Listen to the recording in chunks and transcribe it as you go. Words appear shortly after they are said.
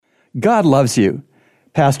God loves you.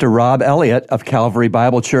 Pastor Rob Elliott of Calvary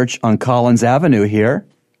Bible Church on Collins Avenue here.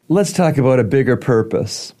 Let's talk about a bigger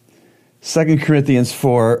purpose. 2 Corinthians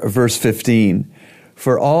 4, verse 15.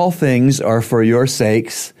 For all things are for your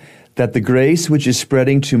sakes, that the grace which is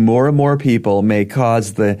spreading to more and more people may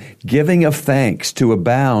cause the giving of thanks to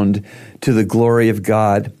abound to the glory of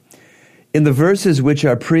God. In the verses which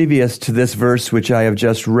are previous to this verse which I have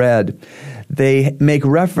just read, they make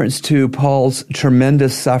reference to Paul's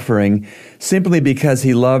tremendous suffering simply because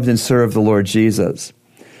he loved and served the Lord Jesus.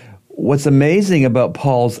 What's amazing about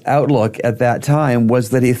Paul's outlook at that time was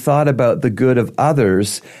that he thought about the good of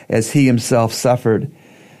others as he himself suffered.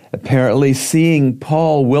 Apparently, seeing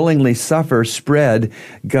Paul willingly suffer spread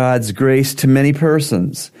God's grace to many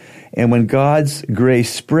persons. And when God's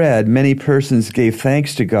grace spread, many persons gave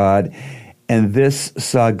thanks to God, and this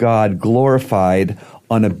saw God glorified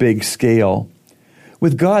on a big scale.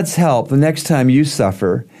 With God's help, the next time you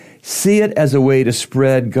suffer, see it as a way to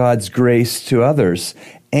spread God's grace to others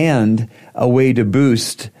and a way to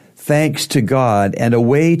boost thanks to God and a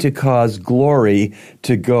way to cause glory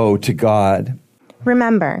to go to God.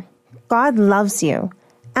 Remember, God loves you,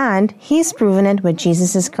 and He's proven it with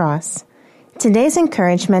Jesus' cross. Today's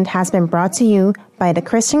encouragement has been brought to you by the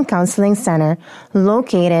Christian Counseling Center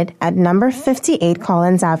located at number 58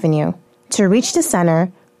 Collins Avenue. To reach the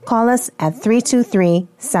center, call us at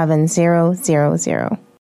 323-7000.